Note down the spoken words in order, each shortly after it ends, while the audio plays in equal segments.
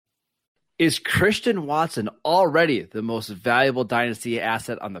Is Christian Watson already the most valuable dynasty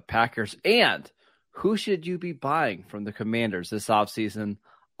asset on the Packers? And who should you be buying from the Commanders this offseason?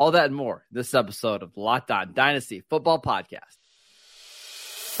 All that and more in this episode of Locked On Dynasty Football Podcast.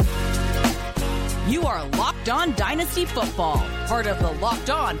 You are Locked On Dynasty Football, part of the Locked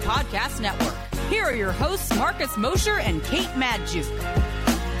On Podcast Network. Here are your hosts, Marcus Mosher and Kate Magdziuk.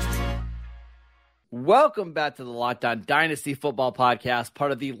 Welcome back to the Locked On Dynasty Football Podcast,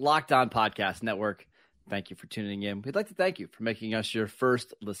 part of the Locked On Podcast Network. Thank you for tuning in. We'd like to thank you for making us your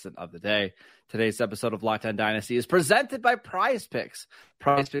first listen of the day. Today's episode of Locked On Dynasty is presented by Prize Picks.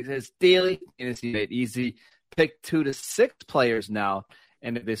 Prize Picks is daily fantasy made easy. Pick 2 to 6 players now,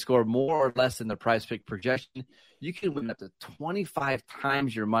 and if they score more or less than the Prize Pick projection, you can win up to 25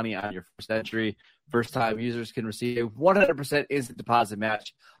 times your money on your first entry. First-time users can receive a 100% instant deposit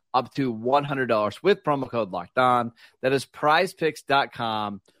match up to $100 with promo code Locked On. That is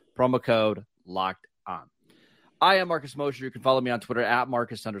prizepicks.com, promo code Locked On. I am Marcus Mosher. You can follow me on Twitter at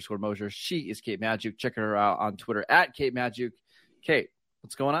Marcus_Mosher. She is Kate Magdziuk. Check her out on Twitter at Kate Magdziuk. Kate,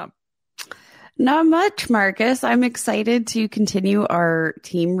 what's going on? Not much, Marcus. I'm excited to continue our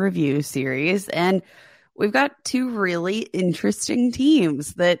team review series. And we've got 2 really interesting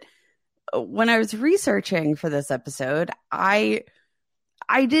teams that when I was researching for this episode,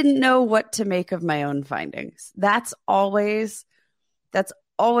 I didn't know what to make of my own findings. That's always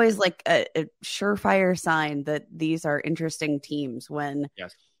like a surefire sign that these are interesting teams when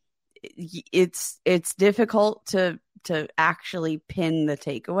it's difficult to actually pin the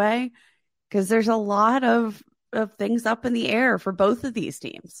takeaway because there's a lot of things up in the air for both of these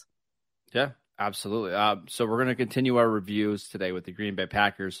teams. Yeah, absolutely. So we're going to continue our reviews today with the Green Bay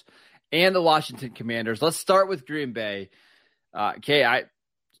Packers and the Washington Commanders. Let's start with Green Bay. Kay, I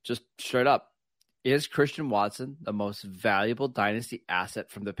just straight up, is Christian Watson the most valuable dynasty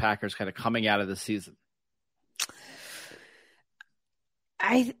asset from the Packers kind of coming out of the season?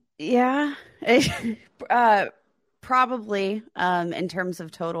 Probably in terms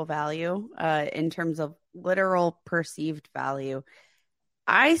of total value, in terms of literal perceived value.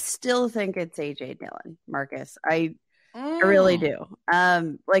 I still think it's A.J. Dillon, Marcus. I really do.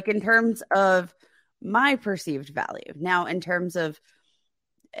 Like in terms of my perceived value. Now, in terms of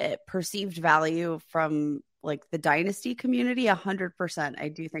perceived value from like the dynasty community, 100%. I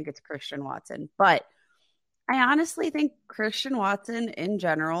do think it's Christian Watson, but I honestly think Christian Watson in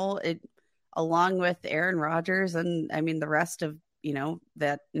general, along with Aaron Rodgers and I mean the rest of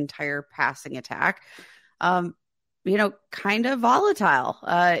that entire passing attack, kind of volatile.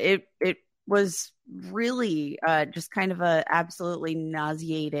 It was really just kind of a absolutely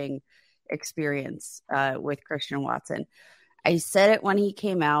nauseating experience with Christian Watson. I said it when he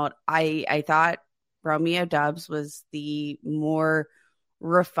came out. I thought Romeo Doubs was the more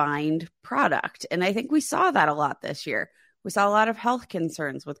refined product. And I think we saw that a lot this year. We saw a lot of health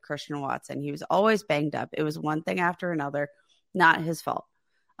concerns with Christian Watson. He was always banged up. It was one thing after another, not his fault.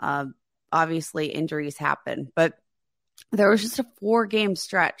 Obviously, injuries happen. But there was just a 4-game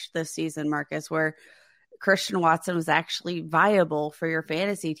stretch this season, Marcus, where Christian Watson was actually viable for your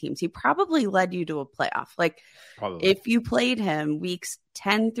fantasy teams. He probably led you to a playoff. If you played him weeks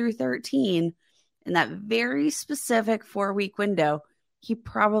 10 through 13 in that very specific 4-week window, he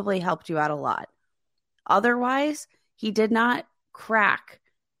probably helped you out a lot. Otherwise, he did not crack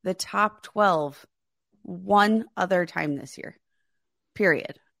the top 12 one other time this year,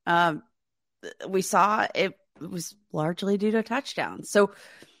 period. We saw it was largely due to touchdowns. So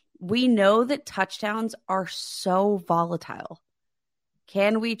we know that touchdowns are so volatile.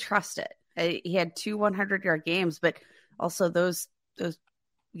 Can we trust it? He had 2 100-yard games, but also those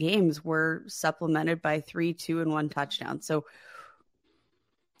games were supplemented by 3 2-and-1 touchdowns. So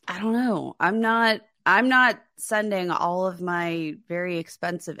I don't know. I'm not sending all of my very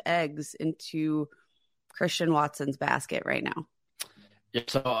expensive eggs into Christian Watson's basket right now. Yeah.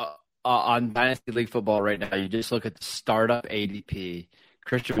 So on Dynasty League Football right now, you just look at the startup ADP.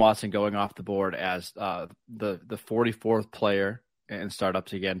 Christian Watson going off the board as the 44th player in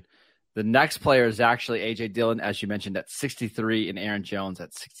startups again. The next player is actually A.J. Dillon, as you mentioned, at 63, and Aaron Jones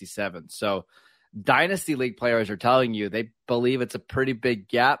at 67. So Dynasty League players are telling you they believe it's a pretty big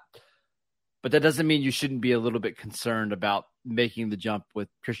gap, but that doesn't mean you shouldn't be a little bit concerned about making the jump with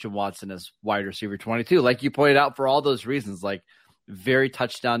Christian Watson as wide receiver 22. Like you pointed out, for all those reasons, like very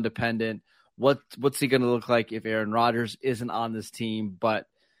touchdown dependent. What's he going to look like if Aaron Rodgers isn't on this team? But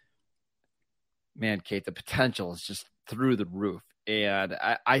man, Kate, the potential is just through the roof. And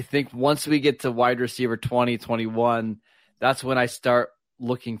I think once we get to wide receiver 20, 21, that's when I start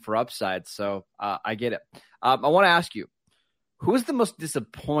looking for upside. So I get it. I want to ask you, who is the most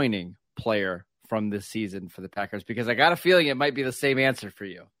disappointing player from this season for the Packers? Because I got a feeling it might be the same answer for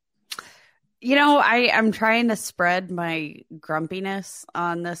you. You know, I'm trying to spread my grumpiness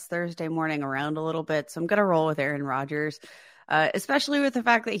on this Thursday morning around a little bit. So I'm going to roll with Aaron Rodgers, especially with the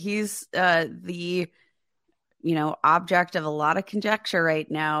fact that he's the, object of a lot of conjecture right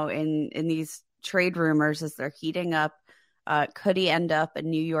now in these trade rumors as they're heating up. Could he end up a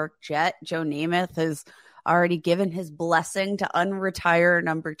New York Jet? Joe Namath has already given his blessing to unretire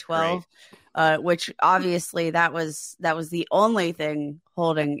number 12. Which obviously that was the only thing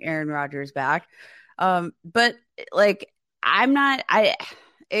holding Aaron Rodgers back. But like,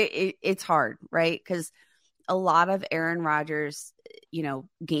 it's hard, right? Because a lot of Aaron Rodgers,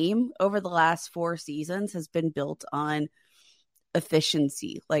 game over the last 4 seasons has been built on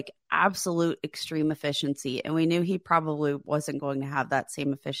efficiency, like absolute extreme efficiency. And we knew he probably wasn't going to have that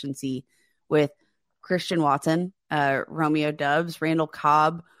same efficiency with Christian Watson, Romeo Doubs, Randall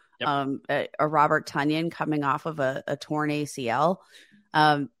Cobb, a Robert Tonyan coming off of a torn ACL.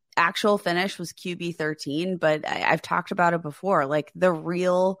 Actual finish was QB 13, but I've talked about it before. Like, the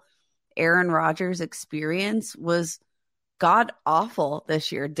real Aaron Rodgers experience was god awful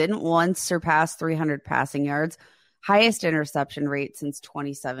this year. Didn't once surpass 300 passing yards, highest interception rate since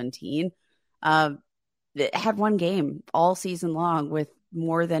 2017. It had one game all season long with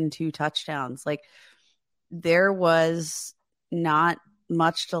more than 2 touchdowns. Like, there was not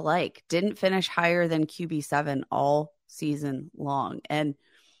much to like. Didn't finish higher than QB7 all season long. And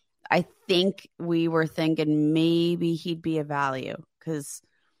I think we were thinking maybe he'd be a value because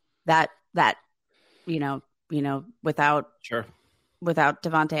that without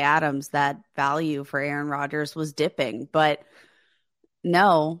Devontae Adams, that value for Aaron Rodgers was dipping. But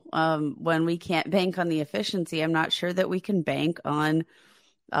no, when we can't bank on the efficiency, I'm not sure that we can bank on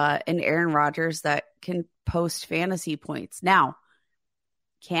an Aaron Rodgers that can post fantasy points. Now,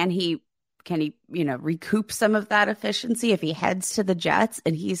 can he recoup some of that efficiency if he heads to the Jets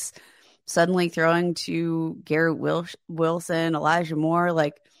and he's suddenly throwing to Garrett Wilson, Elijah Moore?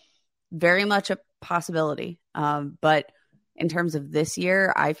 Like, very much a possibility. But in terms of this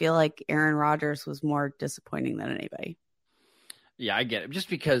year, I feel like Aaron Rodgers was more disappointing than anybody. Yeah, I get it. Just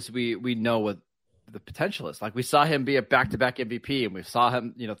because we know what the potential is. Like, we saw him be a back-to-back MVP, and we saw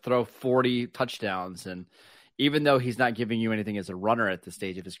him, throw 40 touchdowns. And even though he's not giving you anything as a runner at this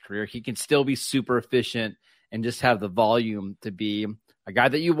stage of his career, he can still be super efficient and just have the volume to be a guy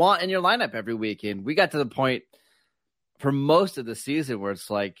that you want in your lineup every week. And we got to the point for most of the season where it's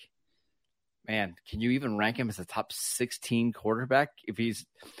like, man, can you even rank him as a top 16 quarterback?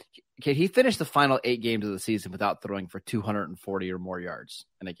 Can he finish the final 8 games of the season without throwing for 240 or more yards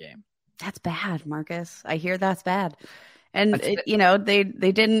in a game? That's bad, Marcus. I hear that's bad. And they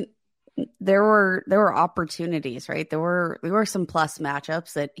didn't. There were opportunities, right? There were some plus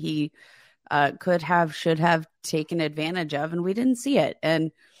matchups that he should have taken advantage of, and we didn't see it.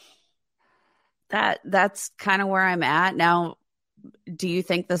 And that's kind of where I'm at now. Do you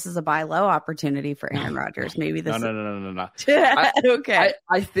think this is a buy low opportunity for Aaron Rodgers? Maybe this. No. Okay.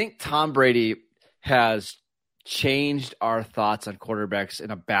 I think Tom Brady has changed our thoughts on quarterbacks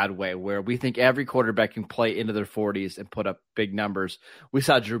in a bad way, where we think every quarterback can play into their 40s and put up big numbers. We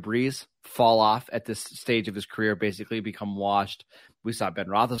saw Drew Brees fall off at this stage of his career, basically become washed. We saw Ben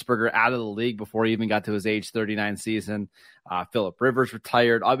Roethlisberger out of the league before he even got to his age 39 season. Phillip Rivers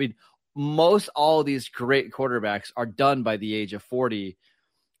retired. I mean, most all of these great quarterbacks are done by the age of 40.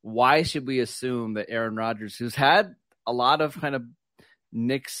 Why should we assume that Aaron Rodgers, who's had a lot of kind of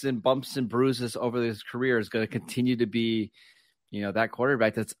nicks and bumps and bruises over his career, is going to continue to be, that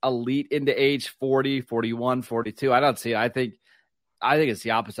quarterback that's elite into age 40, 41, 42? I don't see it. I think it's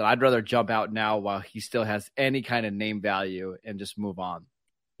the opposite. I'd rather jump out now while he still has any kind of name value and just move on.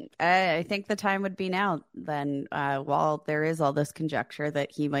 I think the time would be now then, while there is all this conjecture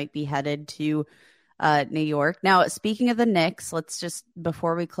that he might be headed to New York. Now, speaking of the Knicks, let's just,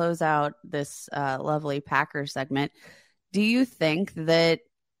 before we close out this lovely Packers segment, do you think that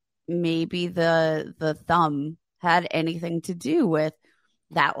maybe the thumb had anything to do with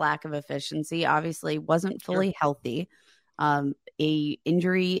that lack of efficiency? Obviously wasn't fully healthy. A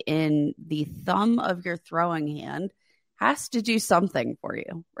injury in the thumb of your throwing hand has to do something for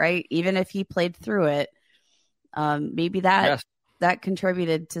you, right? Even if he played through it, maybe that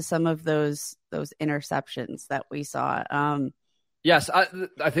contributed to some of those interceptions that we saw. Yes,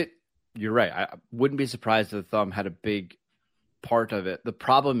 I think you're right. I wouldn't be surprised if the thumb had a big part of it. The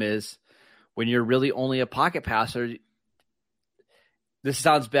problem is when you're really only a pocket passer, this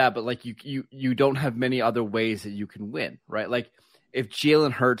sounds bad, but like you don't have many other ways that you can win, right? Like if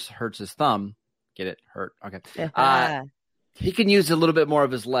Jalen Hurts hurts his thumb, get it? Hurt. Okay. he can use a little bit more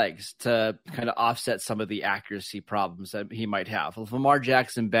of his legs to kind of offset some of the accuracy problems that he might have. If Lamar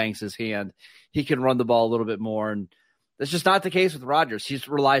Jackson bangs his hand, he can run the ball a little bit more. And that's just not the case with Rodgers. He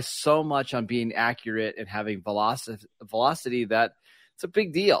relies so much on being accurate and having velocity that it's a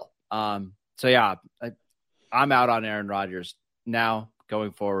big deal. So, yeah, I'm out on Aaron Rodgers now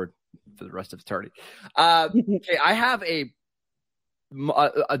going forward for the rest of eternity. Okay, I have a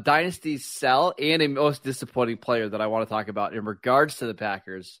dynasty sell and a most disappointing player that I want to talk about in regards to the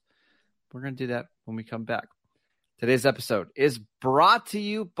Packers. We're going to do that when we come back. Today's episode is brought to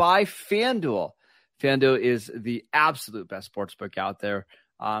you by FanDuel. FanDuel is the absolute best sportsbook out there.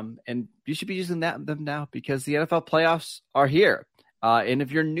 And you should be using them now because the NFL playoffs are here. And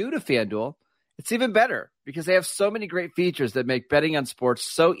if you're new to FanDuel, it's even better because they have so many great features that make betting on sports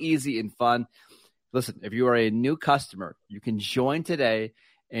so easy and fun. Listen, if you are a new customer, you can join today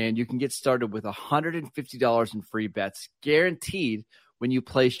and you can get started with $150 in free bets guaranteed when you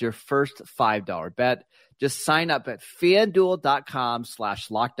place your first $5 bet. Just sign up at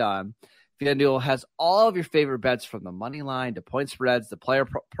FanDuel.com/lockedon. FanDuel has all of your favorite bets from the money line to point spreads to player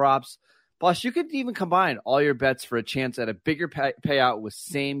props. Plus, you could even combine all your bets for a chance at a bigger payout with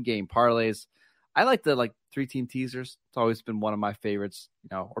same game parlays. I like the 3-team teasers. It's always been one of my favorites,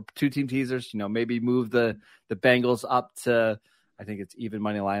 or 2-team teasers, maybe move the Bengals up to, I think it's even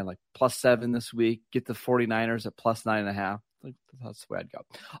money line, like +7 this week. Get the 49ers at +9.5. That's the way I'd go.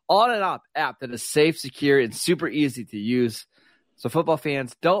 On and up app that is safe, secure, and super easy to use. So football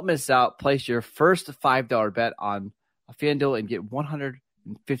fans, don't miss out. Place your first $5 bet on FanDuel and get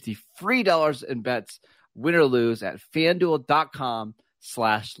 $150 free in bets, win or lose, at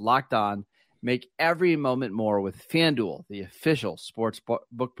FanDuel.com/lockedon. Make every moment more with FanDuel, the official sports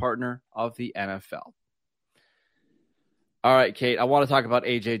book partner of the NFL. All right, Kate, I want to talk about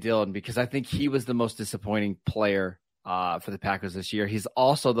A.J. Dillon because I think he was the most disappointing player for the Packers this year. He's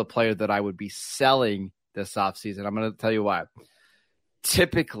also the player that I would be selling this offseason. I'm going to tell you why.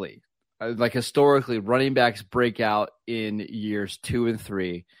 Typically, historically, running backs break out in years 2 and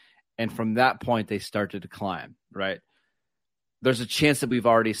 3, and from that point, they start to decline, right? There's a chance that we've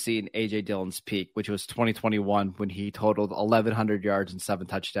already seen A.J. Dillon's peak, which was 2021 when he totaled 1,100 yards and 7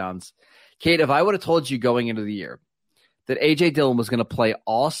 touchdowns. Kate, if I would have told you going into the year that A.J. Dillon was going to play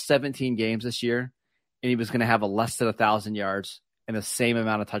all 17 games this year and he was going to have less than 1,000 yards and the same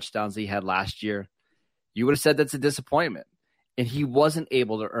amount of touchdowns he had last year, you would have said that's a disappointment. And he wasn't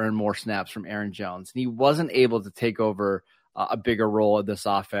able to earn more snaps from Aaron Jones. And he wasn't able to take over a bigger role in this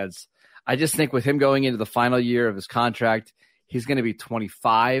offense. I just think with him going into the final year of his contract, he's going to be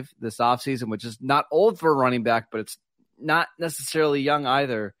 25 this offseason, which is not old for a running back, but it's not necessarily young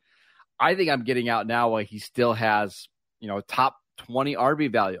either. I think I'm getting out now while he still has, top 20 RB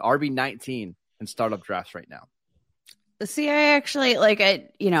value, RB 19 in startup drafts right now. See, I actually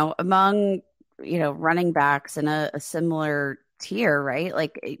among, running backs in a similar tier, right?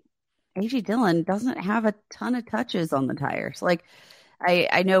 A.J. Dillon doesn't have a ton of touches on the tires.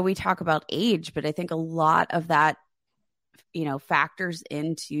 I know we talk about age, but I think a lot of that, factors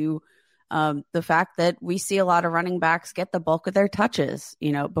into the fact that we see a lot of running backs get the bulk of their touches,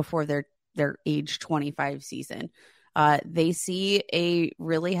 before their age 25 season. They see a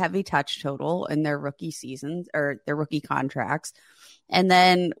really heavy touch total in their rookie seasons or their rookie contracts. And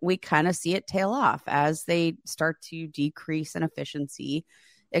then we kind of see it tail off as they start to decrease in efficiency,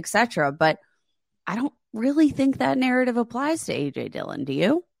 etc. But I don't really think that narrative applies to A.J. Dillon. Do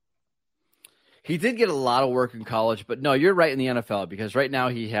you? He did get a lot of work in college, but no, you're right in the NFL because right now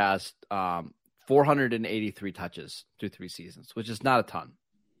he has 483 touches through 3 seasons, which is not a ton.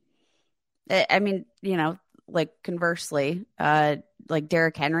 I mean, conversely,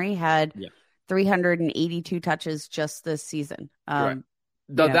 Derrick Henry had 382 touches just this season. Right.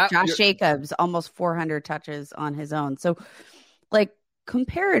 Josh Jacobs, almost 400 touches on his own. So,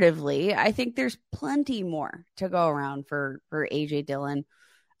 comparatively, I think there's plenty more to go around for A.J. Dillon.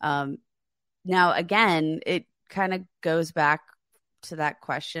 Now, again, it kind of goes back to that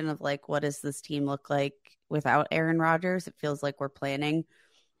question of what does this team look like without Aaron Rodgers? It feels like we're planning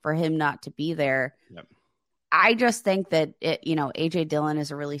for him not to be there. Yep. I just think that A.J. Dillon is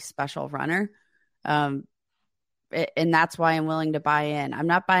a really special runner. And that's why I'm willing to buy in. I'm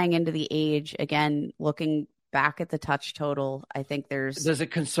not buying into the age. Again, looking back at the touch total, I think Does it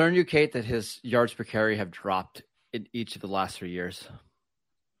concern you, Kate, that his yards per carry have dropped in each of the last 3 years?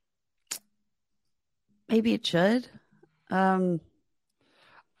 Maybe it should. The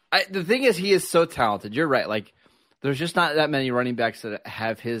thing is, he is so talented. You're right. There's just not that many running backs that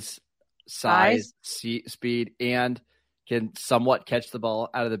have his size, speed, and can somewhat catch the ball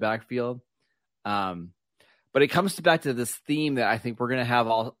out of the backfield. But it comes back to this theme that I think we're going to have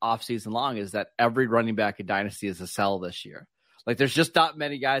all offseason long, is that every running back in Dynasty is a sell this year. Like, there's just not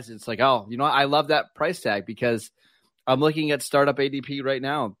many guys. It's like, oh, you know what? I love that price tag, because I'm looking at startup ADP right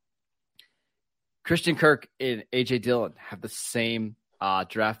now. Christian Kirk and A.J. Dillon have the same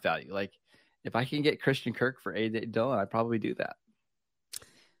draft value. Like, if I can get Christian Kirk for A.J. Dillon, I'd probably do that.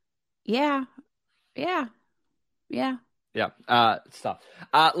 Yeah. Stop.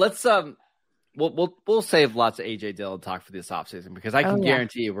 Let's we'll save lots of A.J. Dillon talk for this offseason, because I can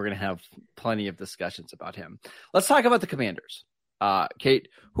guarantee you we're going to have plenty of discussions about him. Let's talk about the Commanders. Kate,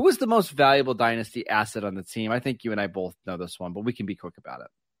 who is the most valuable dynasty asset on the team? I think you and I both know this one, but we can be quick about it.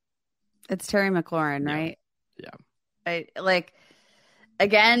 It's Terry McLaurin, right? Yeah.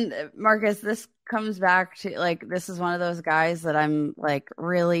 Again, Marcus, this comes back to, like, this is one of those guys that I'm, like,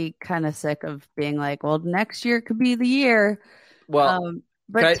 really kind of sick of being like, well, next year could be the year. Well,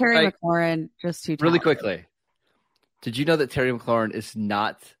 but Terry McLaurin, just too talented. Really quickly, did you know that Terry McLaurin is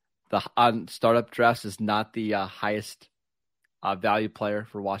not on startup drafts is not the highest value player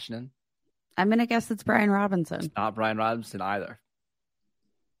for Washington? I'm going to guess it's Brian Robinson. It's not Brian Robinson either.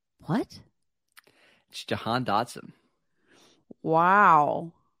 What? It's Jahan Dotson.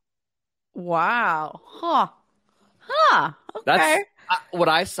 Wow. Huh. Okay. That's what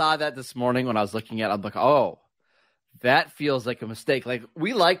I saw that this morning when I was looking at it. I'm like, oh, that feels like a mistake. Like,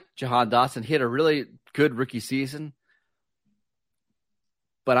 we like Jahan Dotson. He had a really good rookie season,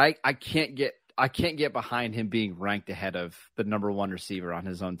 but I can't get behind him being ranked ahead of the number one receiver on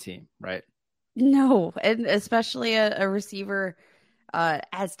his own team, right? No, and especially a receiver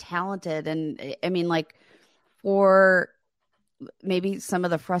as talented. And I mean, like, for maybe some of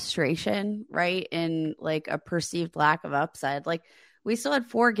the frustration, right, in like a perceived lack of upside. Like, we still had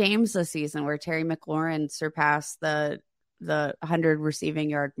 4 games this season where Terry McLaurin surpassed the 100 receiving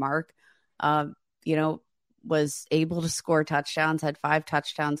yard mark. Was able to score touchdowns, had 5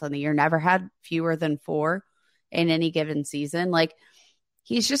 touchdowns on the year, never had fewer than 4 in any given season. Like,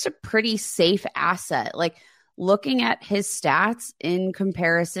 he's just a pretty safe asset. Like, looking at his stats in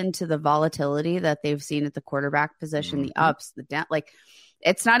comparison to the volatility that they've seen at the quarterback position, the ups, the down, like,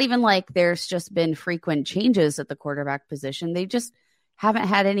 it's not even like there's just been frequent changes at the quarterback position. They just haven't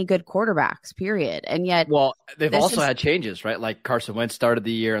had any good quarterbacks, period. And yet, well, they've also had changes, right? Like, Carson Wentz started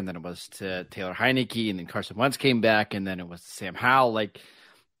the year, and then it was to Taylor Heineke, and then Carson Wentz came back, and then it was to Sam Howell. Like,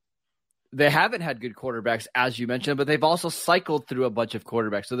 they haven't had good quarterbacks, as you mentioned, but they've also cycled through a bunch of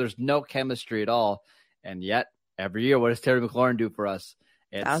quarterbacks. So there's no chemistry at all. And yet, every year, what does Terry McLaurin do for us?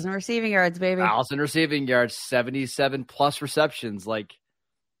 It's 1,000 receiving yards, baby. 1,000 receiving yards, 77 plus receptions. Like,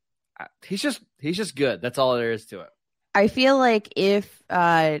 he's just good. That's all there is to it. I feel like if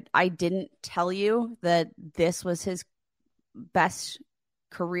I didn't tell you that this was his best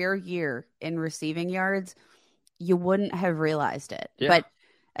career year in receiving yards, you wouldn't have realized it. Yeah. But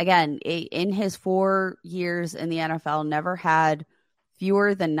again, in his 4 years in the NFL, never had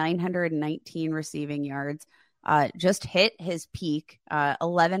fewer than 919 receiving yards. Just hit his peak,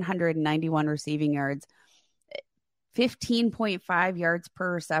 1,191 receiving yards, 15.5 yards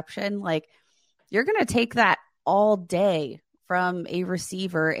per reception. Like, you're going to take that all day from a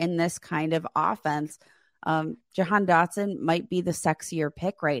receiver in this kind of offense. Jahan Dotson might be the sexier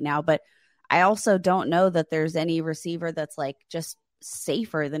pick right now, but I also don't know that there's any receiver that's like just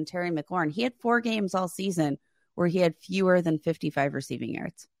safer than Terry McLaurin. He had 4 games all season where he had fewer than 55 receiving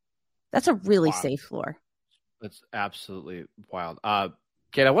yards. That's a really safe floor. That's absolutely wild.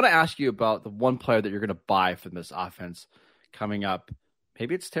 Kate, I want to ask you about the one player that you're going to buy from this offense coming up.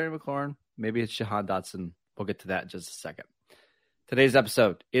 Maybe it's Terry McLaurin. Maybe it's Jahan Dotson. We'll get to that in just a second. Today's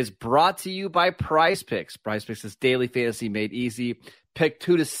episode is brought to you by Prize Picks. Prize Picks is daily fantasy made easy. Pick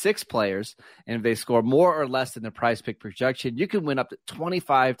 2 to 6 players, and if they score more or less than the Prize Pick projection, you can win up to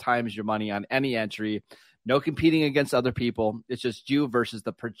 25 times your money on any entry. No competing against other people. It's just you versus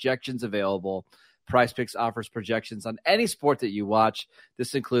the projections available. Prize Picks offers projections on any sport that you watch.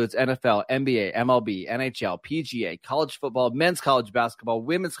 This includes NFL, NBA, MLB, NHL, PGA, college football, men's college basketball,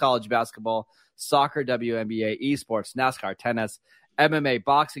 women's college basketball, soccer, WNBA, esports, NASCAR, tennis, MMA,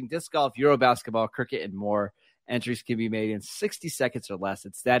 boxing, disc golf, Euro basketball, cricket, and more. Entries can be made in 60 seconds or less.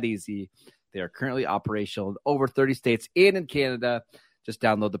 It's that easy. They are currently operational in over 30 states and in Canada. Just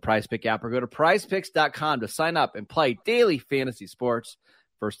download the Prize Pick app or go to prizepicks.com to sign up and play daily fantasy sports.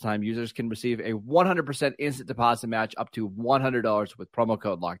 First-time users can receive a 100% instant deposit match up to $100 with promo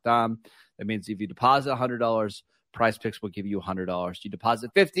code LOCKEDON. That means if you deposit $100, Prize Picks will give you $100. You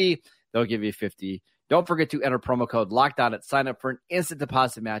deposit $50, they'll give you $50. Don't forget to enter promo code LOCKEDON at sign up for an instant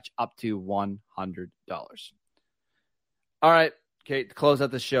deposit match up to $100. All right, Kate, to close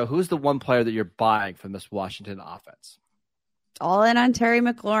out the show, who's the one player that you're buying from this Washington offense? All in on Terry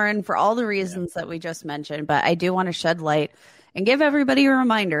McLaurin for all the reasons that we just mentioned, but I do want to shed light and give everybody a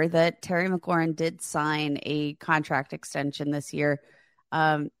reminder that Terry McLaurin did sign a contract extension this year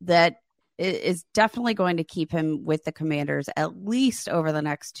that is definitely going to keep him with the Commanders at least over the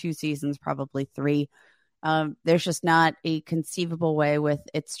next 2 seasons, probably 3. There's just not a conceivable way with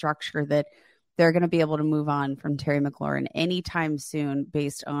its structure that they're going to be able to move on from Terry McLaurin anytime soon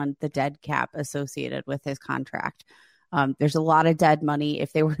based on the dead cap associated with his contract. There's a lot of dead money.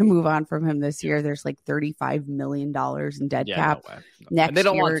 If they were to move on from him this year, there's like $35 million in dead cap. No. Next and they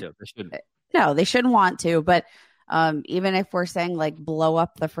don't year, want to. They shouldn't. No, they shouldn't want to. But even if we're saying like blow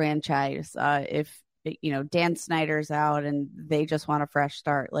up the franchise, if Dan Snyder's out and they just want a fresh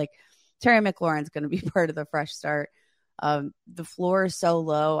start, like Terry McLaurin's going to be part of the fresh start. The floor is so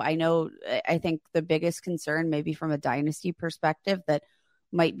low. I think the biggest concern, maybe from a dynasty perspective, that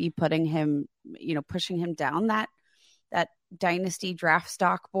might be putting him, pushing him down that dynasty draft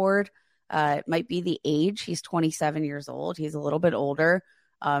stock board. It might be the age. He's 27 years old. He's a little bit older.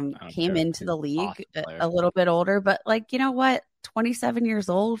 Came into the league a little bit older, but like, you know what? 27 years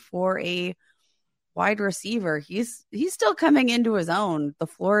old for a wide receiver. He's still coming into his own. The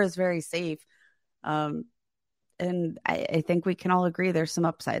floor is very safe. And I think we can all agree there's some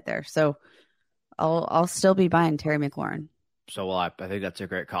upside there. So I'll still be buying Terry McLaurin. So I think that's a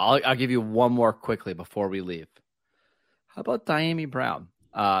great call. I'll give you one more quickly before we leave. How about Dyami Brown?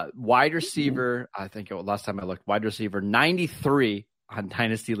 Wide receiver, I think last time I looked, wide receiver 93 on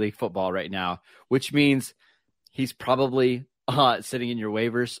Dynasty League football right now, which means he's probably sitting in your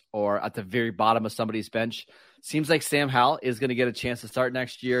waivers or at the very bottom of somebody's bench. Seems like Sam Howell is going to get a chance to start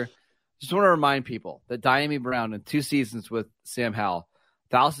next year. Just want to remind people that Dyami Brown in 2 seasons with Sam Howell,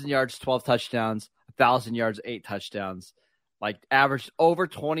 1,000 yards, 12 touchdowns, 1,000 yards, 8 touchdowns, like averaged over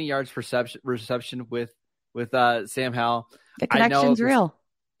 20 yards per reception with Sam Howell. The connection's real.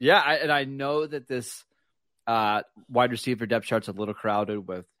 Yeah, and I know that this wide receiver depth chart's a little crowded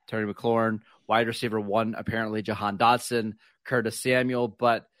with Terry McLaurin, wide receiver 1, apparently Jahan Dotson, Curtis Samuel,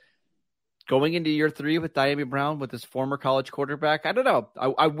 but going into year 3 with Dyami Brown, with his former college quarterback, I don't know.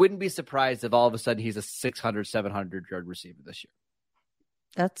 I wouldn't be surprised if all of a sudden he's a 600, 700-yard receiver this year.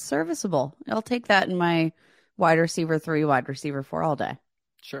 That's serviceable. I'll take that in my wide receiver 3, wide receiver 4 all day.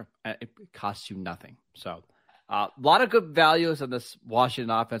 Sure. It costs you nothing. So a lot of good values on this Washington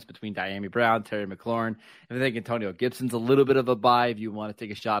offense between Dyami Brown, Terry McLaurin. And I think Antonio Gibson's a little bit of a buy if you want to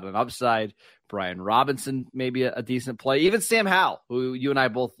take a shot on upside. Brian Robinson, maybe a decent play. Even Sam Howell, who you and I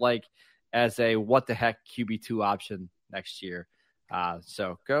both like as a what-the-heck QB2 option next year.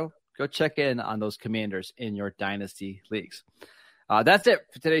 So go check in on those Commanders in your Dynasty leagues. That's it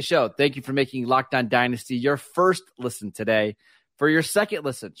for today's show. Thank you for making Locked On Dynasty your first listen today. For your second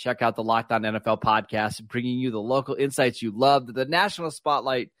listen, check out the Locked On NFL podcast, bringing you the local insights you love, the national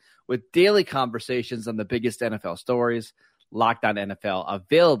spotlight with daily conversations on the biggest NFL stories. Locked On NFL,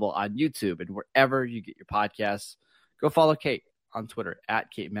 available on YouTube and wherever you get your podcasts. Go follow Kate on Twitter at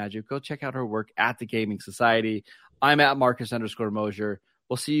Kate Magic. Go check out her work at the Gaming Society. I'm at Marcus_Mosher.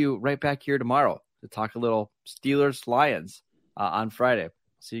 We'll see you right back here tomorrow to talk a little Steelers-Lions on Friday.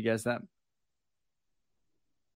 See you guys then.